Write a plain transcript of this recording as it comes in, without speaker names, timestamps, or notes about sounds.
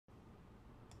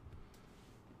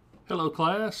Hello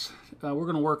class, we're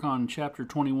going to work on chapter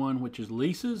 21, which is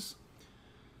leases.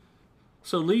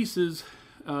 So leases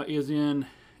is in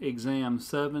exam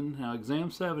 7. Now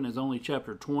exam 7 is only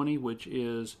chapter 20, which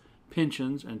is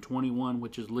pensions, and 21,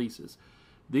 which is leases.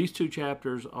 These two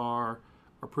chapters are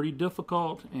pretty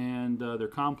difficult, and they're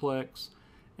complex,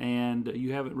 and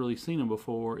you haven't really seen them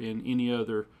before in any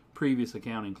other previous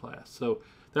accounting class. So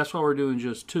that's why we're doing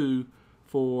just 2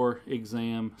 for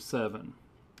exam 7.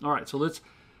 All right, so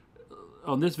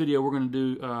on this video, we're going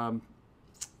to do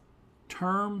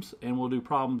terms, and we'll do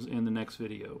problems in the next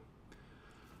video.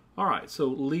 All right, so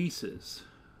leases.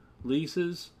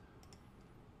 Leases.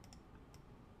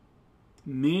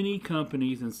 Many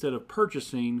companies, instead of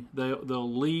purchasing,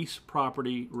 they'll lease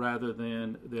property rather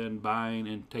than buying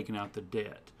and taking out the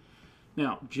debt.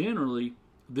 Now, generally,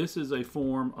 this is a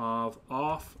form of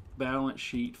off-balance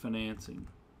sheet financing.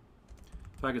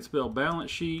 If I could spell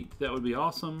balance sheet, that would be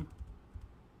awesome.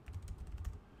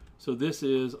 So this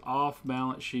is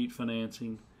off-balance sheet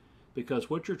financing,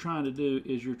 because what you're trying to do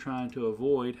is you're trying to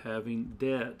avoid having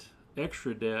debt,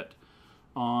 extra debt,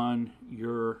 on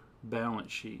your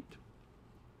balance sheet.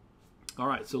 All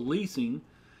right, so leasing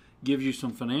gives you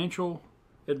some financial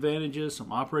advantages,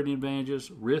 some operating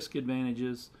advantages, risk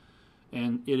advantages,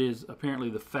 and it is apparently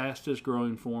the fastest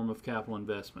growing form of capital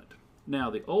investment.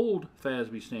 Now, the old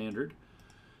FASB standard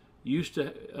used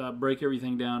to break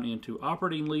everything down into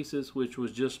operating leases, which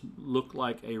was just look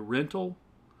like a rental,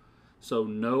 so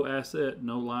no asset,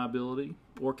 no liability,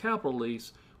 or capital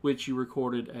lease, which you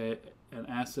recorded an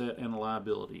asset and a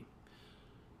liability.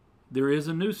 There is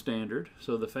a new standard,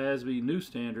 so the FASB new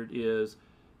standard is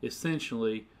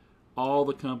essentially all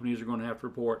the companies are going to have to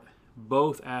report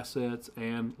both assets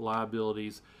and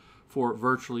liabilities for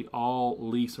virtually all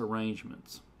lease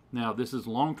arrangements. Now, this is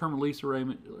long-term lease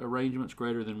arrangements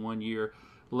greater than 1 year.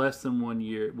 Less than 1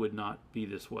 year, it would not be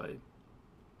this way.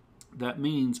 That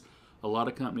means a lot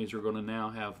of companies are going to now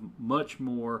have much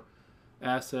more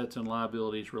assets and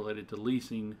liabilities related to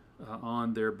leasing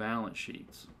on their balance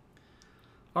sheets.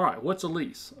 All right, what's a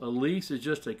lease? A lease is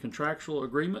just a contractual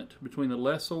agreement between the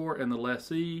lessor and the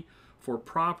lessee for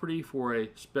property for a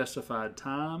specified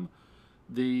time.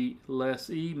 The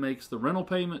lessee makes the rental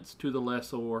payments to the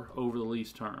lessor over the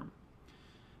lease term.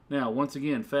 Now, once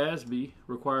again, FASB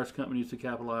requires companies to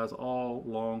capitalize all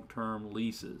long-term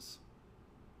leases.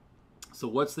 So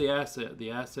what's the asset? The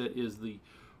asset is the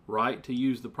right to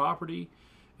use the property.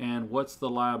 And what's the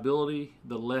liability?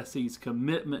 The lessee's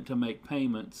commitment to make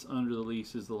payments under the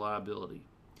lease is the liability.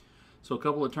 So a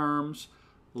couple of terms.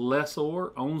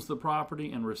 Lessor owns the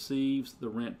property and receives the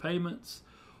rent payments.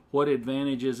 What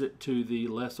advantage is it to the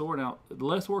lessor? Now, the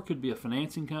lessor could be a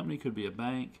financing company, could be a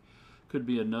bank, could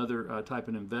be another type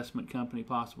of investment company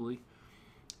possibly,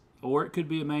 or it could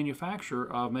be a manufacturer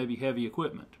of maybe heavy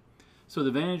equipment. So the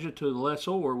advantage to the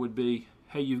lessor would be,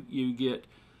 hey, you get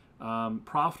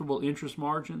profitable interest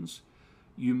margins.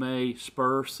 You may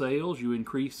spur sales, you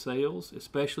increase sales,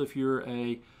 especially if you're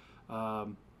a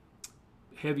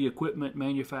heavy equipment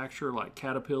manufacturer like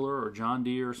Caterpillar or John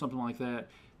Deere or something like that.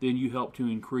 Then you help to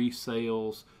increase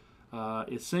sales.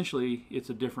 Essentially, it's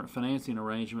a different financing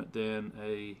arrangement than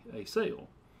a sale.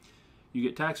 You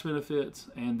get tax benefits,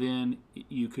 and then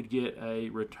you could get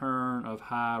a return of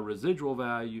high residual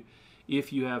value.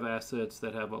 If you have assets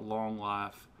that have a long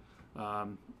life,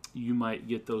 you might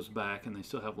get those back, and they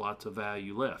still have lots of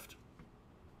value left.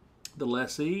 The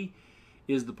lessee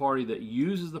is the party that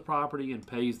uses the property and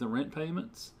pays the rent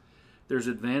payments. There's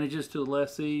advantages to the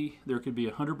lessee. There could be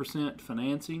 100%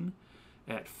 financing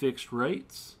at fixed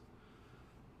rates.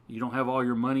 You don't have all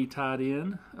your money tied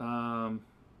in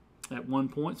at one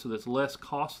point, so that's less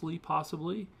costly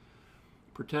possibly.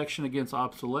 Protection against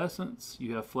obsolescence.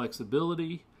 You have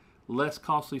flexibility. Less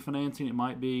costly financing. It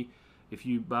might be if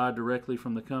you buy directly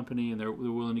from the company and they're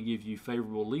willing to give you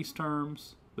favorable lease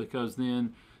terms, because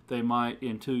then they might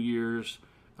in 2 years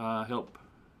help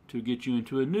to get you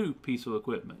into a new piece of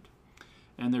equipment.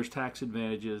 And there's tax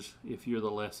advantages if you're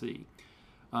the lessee.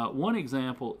 One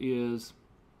example is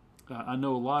I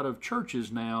know a lot of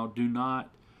churches now do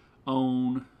not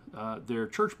own their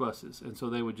church buses, and so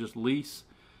they would just lease,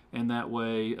 and that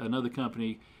way another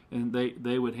company, and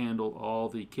they would handle all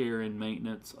the care and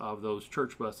maintenance of those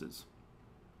church buses.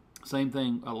 Same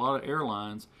thing, a lot of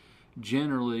airlines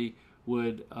generally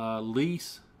would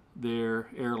lease their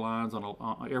airplanes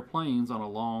on a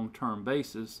long-term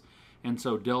basis. And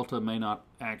so Delta may not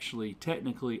actually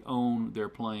technically own their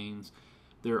planes.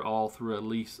 They're all through a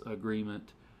lease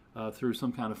agreement through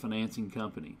some kind of financing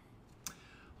company.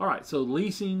 All right, so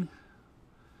leasing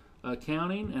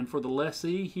accounting, and for the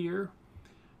lessee here,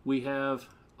 we have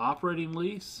operating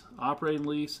lease. Operating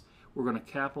lease, we're going to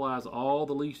capitalize all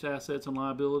the leased assets and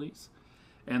liabilities.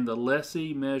 And the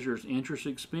lessee measures interest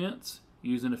expense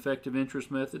using effective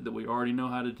interest method that we already know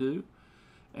how to do.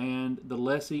 And the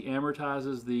lessee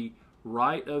amortizes the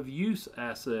right of use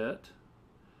asset.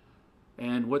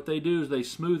 And what they do is they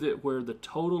smooth it where the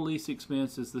total lease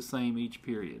expense is the same each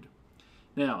period.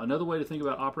 Now, another way to think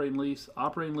about operating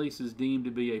lease is deemed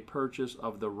to be a purchase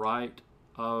of the right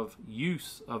of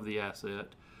use of the asset,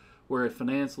 where a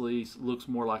finance lease looks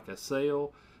more like a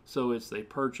sale, so it's a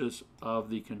purchase of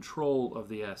the control of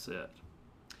the asset.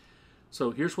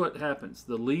 So here's what happens.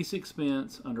 The lease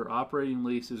expense under operating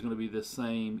lease is going to be the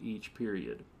same each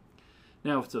period.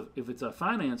 Now, if it's a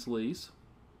finance lease,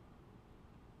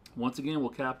 once again, we'll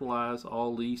capitalize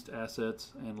all leased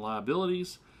assets and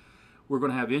liabilities. We're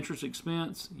going to have interest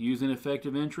expense using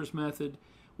effective interest method.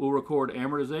 We'll record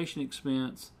amortization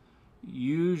expense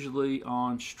usually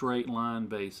on straight line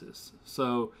basis.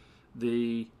 So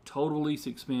the total lease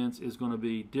expense is going to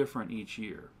be different each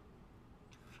year.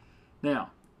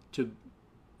 Now,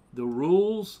 the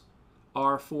rules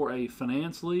are for a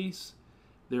finance lease.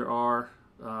 There are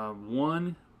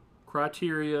one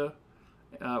criteria,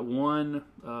 one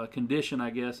condition,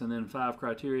 I guess, and then 5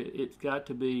 criteria. It's got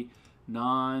to be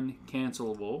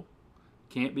non-cancelable,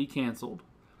 can't be canceled,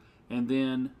 and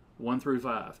then 1 through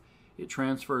 5. It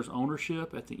transfers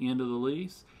ownership at the end of the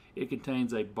lease. It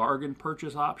contains a bargain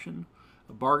purchase option.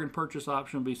 A bargain purchase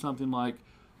option would be something like,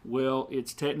 well,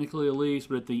 it's technically a lease,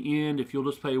 but at the end, if you'll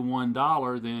just pay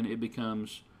 $1, then it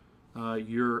becomes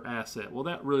your asset. Well,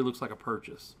 that really looks like a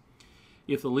purchase.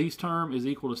 If the lease term is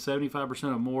equal to 75%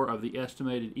 or more of the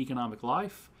estimated economic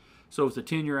life, so it's a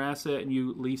 10-year asset and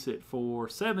you lease it for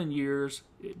 7 years,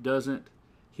 it doesn't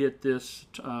hit this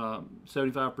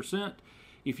 75%.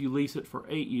 If you lease it for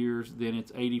 8 years, then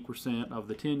it's 80% of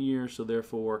the 10 years, so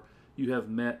therefore you have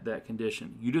met that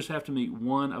condition. You just have to meet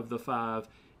one of the 5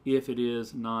 if it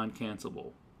is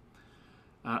non-cancelable.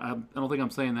 I don't think I'm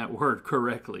saying that word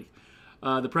correctly.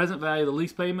 The present value of the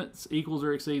lease payments equals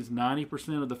or exceeds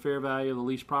 90% of the fair value of the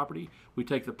leased property. We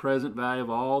take the present value of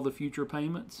all the future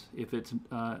payments. If it's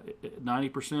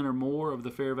 90% or more of the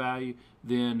fair value,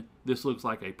 then this looks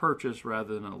like a purchase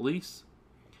rather than a lease.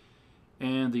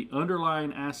 And the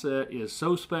underlying asset is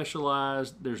so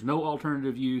specialized, there's no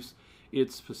alternative use.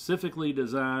 It's specifically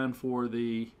designed for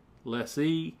the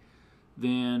lessee.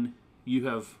 Then you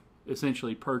have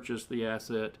essentially purchased the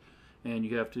asset and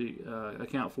you have to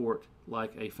account for it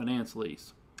like a finance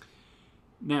lease.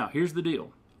 Now, here's the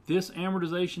deal. This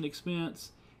amortization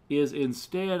expense is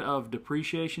instead of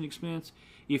depreciation expense.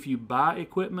 If you buy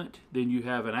equipment, then you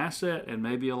have an asset and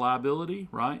maybe a liability,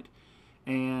 right?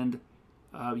 And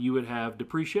you would have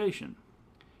depreciation.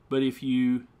 But if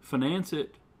you finance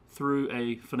it through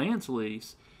a finance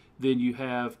lease, then you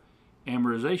have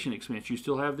amortization expense. You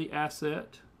still have the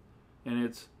asset, and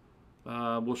it's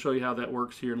we'll show you how that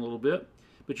works here in a little bit.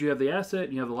 But you have the asset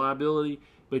and you have the liability,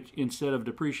 but instead of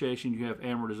depreciation, you have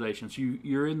amortization. So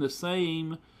you're in the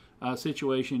same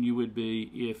situation you would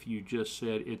be if you just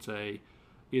said it's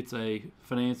a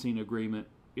financing agreement.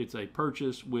 It's a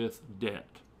purchase with debt.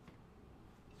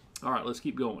 All right, let's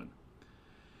keep going.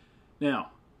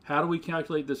 Now, how do we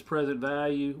calculate this present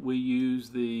value? We use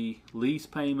the lease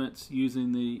payments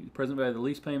using the present value of the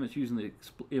lease payments using the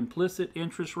implicit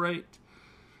interest rate.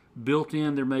 Built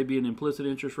in, there may be an implicit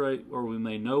interest rate, or we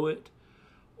may know it.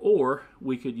 Or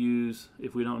we could use,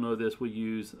 if we don't know this, we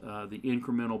use the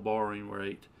incremental borrowing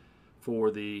rate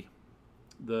for the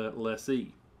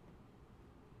lessee.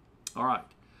 All right.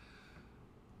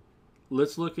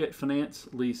 Let's look at finance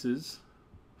leases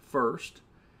first.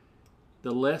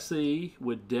 The lessee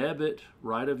would debit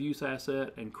right of use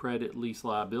asset and credit lease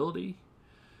liability.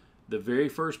 The very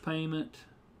first payment,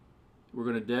 we're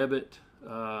going to debit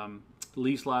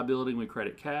lease liability and we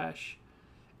credit cash.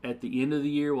 At the end of the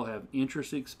year, we'll have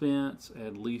interest expense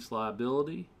and lease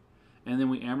liability. And then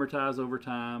we amortize over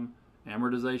time,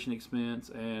 amortization expense,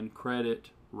 and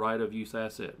credit right of use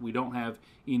asset. We don't have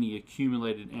any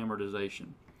accumulated amortization.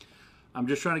 I'm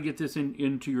just trying to get this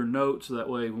into your notes so that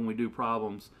way when we do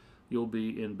problems, you'll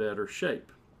be in better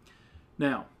shape.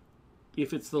 Now,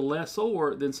 if it's the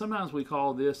lessor, then sometimes we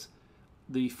call this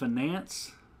the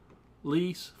finance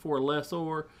lease for a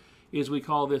lessor. Is we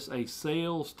call this a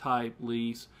sales type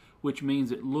lease, which means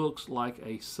it looks like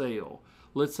a sale.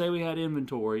 Let's say we had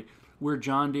inventory. We're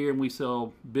John Deere and we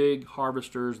sell big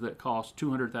harvesters that cost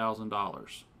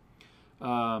 $200,000.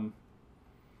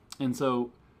 And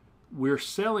so we're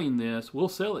selling this. We'll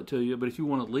sell it to you, but if you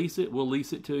want to lease it, we'll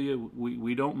lease it to you.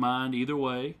 We don't mind either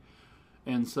way.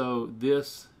 And so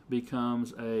this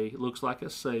becomes looks like a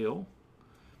sale.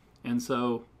 And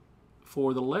so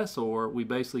for the lessor, we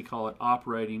basically call it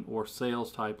operating or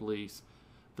sales type lease.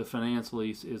 The finance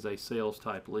lease is a sales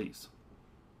type lease.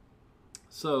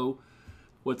 So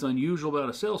what's unusual about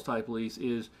a sales type lease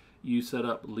is you set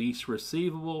up lease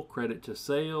receivable, credit to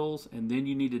sales, and then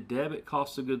you need to debit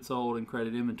cost of goods sold and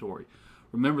credit inventory.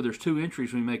 Remember, there's two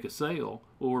entries when we make a sale.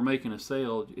 Well, we're making a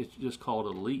sale, it's just called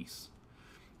a lease.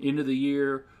 End of the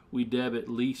year, we debit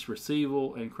lease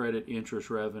receivable and credit interest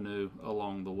revenue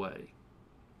along the way.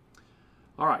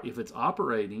 All right, if it's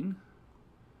operating,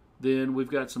 then we've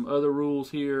got some other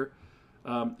rules here.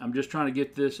 I'm just trying to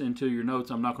get this into your notes.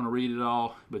 I'm not going to read it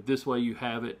all, but this way you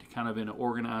have it kind of in an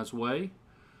organized way.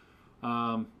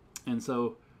 And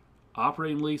so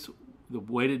operating lease, the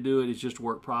way to do it is just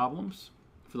work problems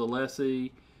for the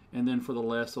lessee and then for the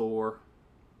lessor.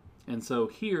 And so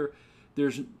here,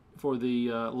 for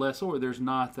the lessor, there's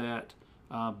not that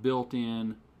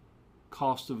built-in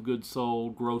cost of goods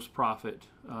sold, gross profit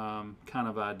kind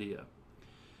of idea.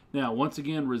 Now, once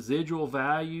again, residual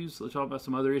values. Let's talk about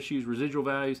some other issues. Residual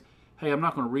values. Hey, I'm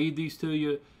not going to read these to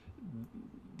you.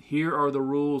 Here are the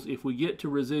rules. If we get to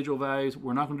residual values,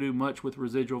 we're not going to do much with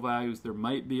residual values. There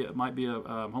might be a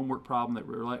homework problem that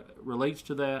relates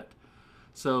to that.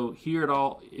 So here it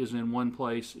all is in one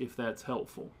place if that's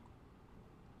helpful.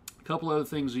 A couple other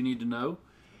things you need to know.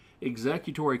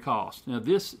 Executory cost. Now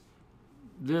this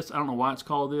I don't know why it's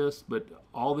called this, but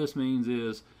all this means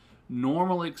is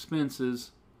normal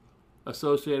expenses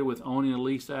associated with owning a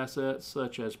leased asset,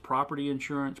 such as property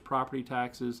insurance, property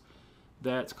taxes.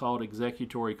 That's called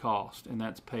executory cost, and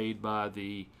that's paid by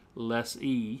the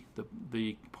lessee,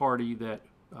 the party that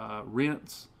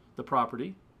rents the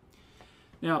property.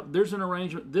 Now, there's an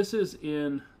arrangement. This is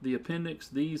in the appendix,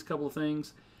 these couple of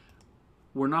things.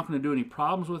 We're not going to do any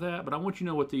problems with that, but I want you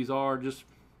to know what these are just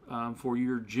for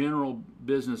your general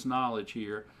business knowledge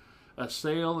here. A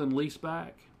sale and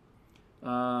leaseback.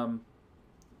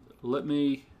 Let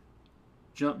me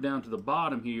jump down to the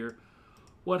bottom here.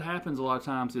 What happens a lot of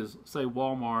times is, say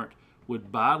Walmart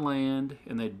would buy land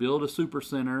and they'd build a super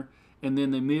center, and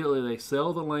then immediately they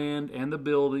sell the land and the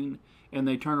building and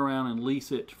they turn around and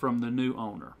lease it from the new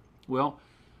owner. Well,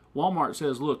 Walmart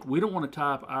says, look, we don't want to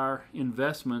tie up our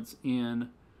investments in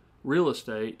real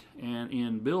estate and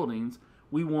in buildings.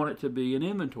 We want it to be an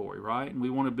inventory, right? And we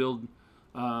want to build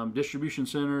distribution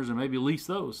centers and maybe lease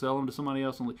those, sell them to somebody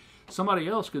else. And somebody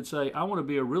else could say, I want to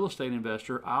be a real estate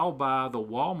investor. I'll buy the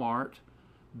Walmart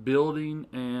building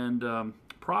and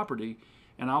property,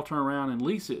 and I'll turn around and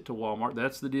lease it to Walmart.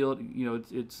 That's the deal. You know,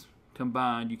 it's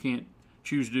combined. You can't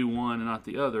choose to do one and not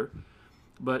the other.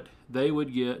 But they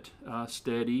would get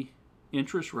steady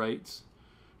interest rates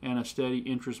and a steady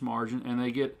interest margin, and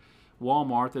they get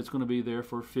Walmart that's going to be there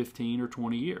for 15 or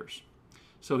 20 years.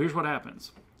 So here's what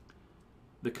happens.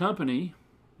 The company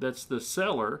that's the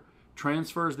seller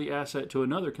transfers the asset to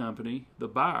another company, the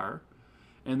buyer,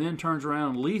 and then turns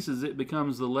around and leases it,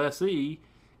 becomes the lessee,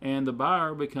 and the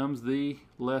buyer becomes the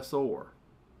lessor.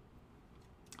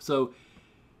 So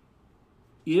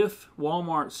if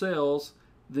Walmart sells,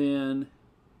 then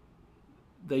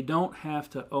they don't have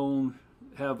to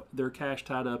have their cash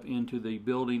tied up into the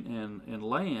building and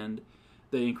land.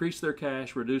 They increase their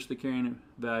cash, reduce the carrying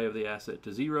value of the asset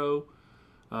to zero.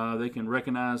 They can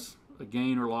recognize a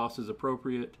gain or loss as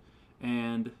appropriate,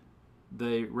 and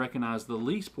they recognize the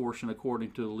lease portion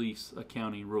according to the lease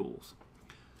accounting rules.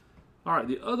 All right,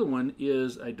 the other one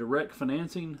is a direct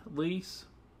financing lease.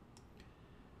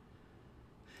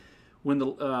 When the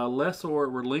lessor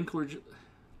relinquishes,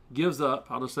 gives up,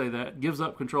 I'll just say that, gives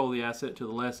up control of the asset to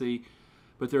the lessee,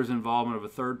 but there's involvement of a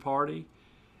third party.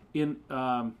 In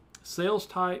sales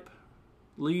type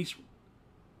lease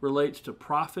relates to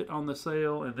profit on the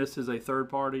sale, and this is a third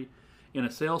party. In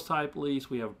a sales type lease,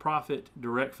 we have a profit.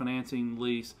 Direct financing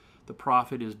lease, the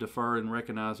profit is deferred and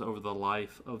recognized over the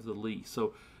life of the lease.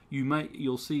 So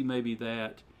you'll see maybe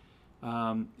that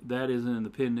that is in the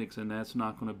appendix, and that's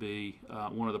not going to be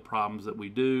one of the problems that we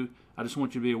do. I just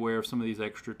want you to be aware of some of these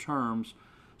extra terms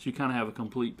so you kind of have a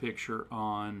complete picture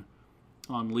on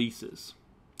leases.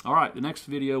 All right, the next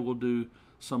video we'll do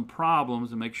some problems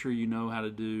and make sure you know how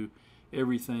to do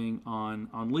everything on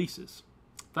leases.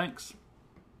 Thanks.